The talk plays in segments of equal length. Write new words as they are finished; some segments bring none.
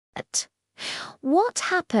What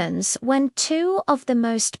happens when two of the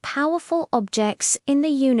most powerful objects in the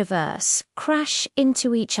universe crash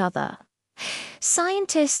into each other?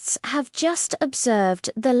 Scientists have just observed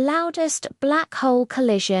the loudest black hole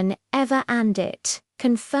collision ever, and it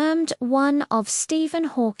confirmed one of Stephen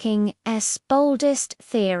Hawking's boldest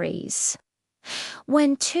theories.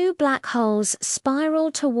 When two black holes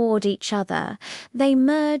spiral toward each other, they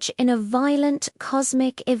merge in a violent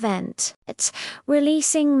cosmic event,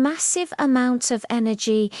 releasing massive amounts of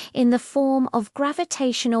energy in the form of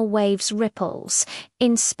gravitational waves ripples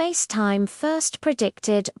in spacetime first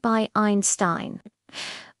predicted by Einstein.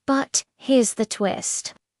 But here's the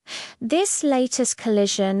twist. This latest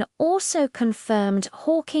collision also confirmed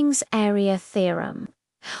Hawking's area theorem.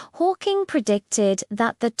 Hawking predicted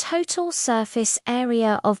that the total surface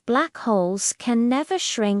area of black holes can never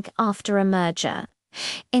shrink after a merger.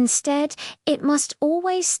 Instead, it must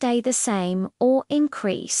always stay the same or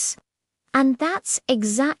increase. And that's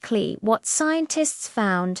exactly what scientists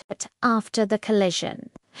found after the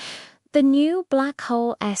collision. The new black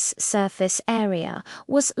hole's surface area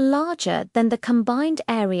was larger than the combined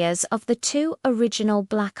areas of the two original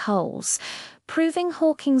black holes, proving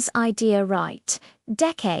Hawking's idea right,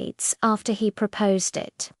 decades after he proposed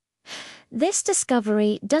it. This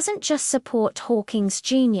discovery doesn't just support Hawking's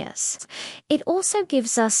genius, it also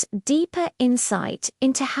gives us deeper insight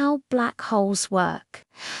into how black holes work,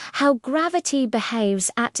 how gravity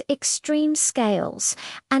behaves at extreme scales,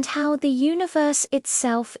 and how the universe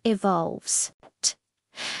itself evolves.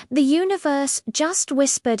 The universe just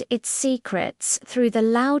whispered its secrets through the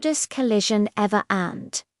loudest collision ever,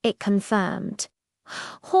 and it confirmed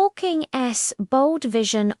Hawking's bold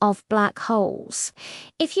vision of black holes.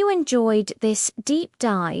 If you enjoyed this deep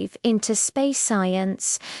dive into space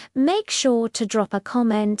science, make sure to drop a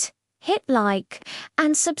comment, hit like,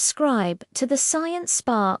 and subscribe to the Science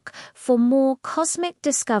Spark for more cosmic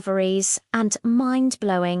discoveries and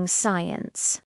mind-blowing science.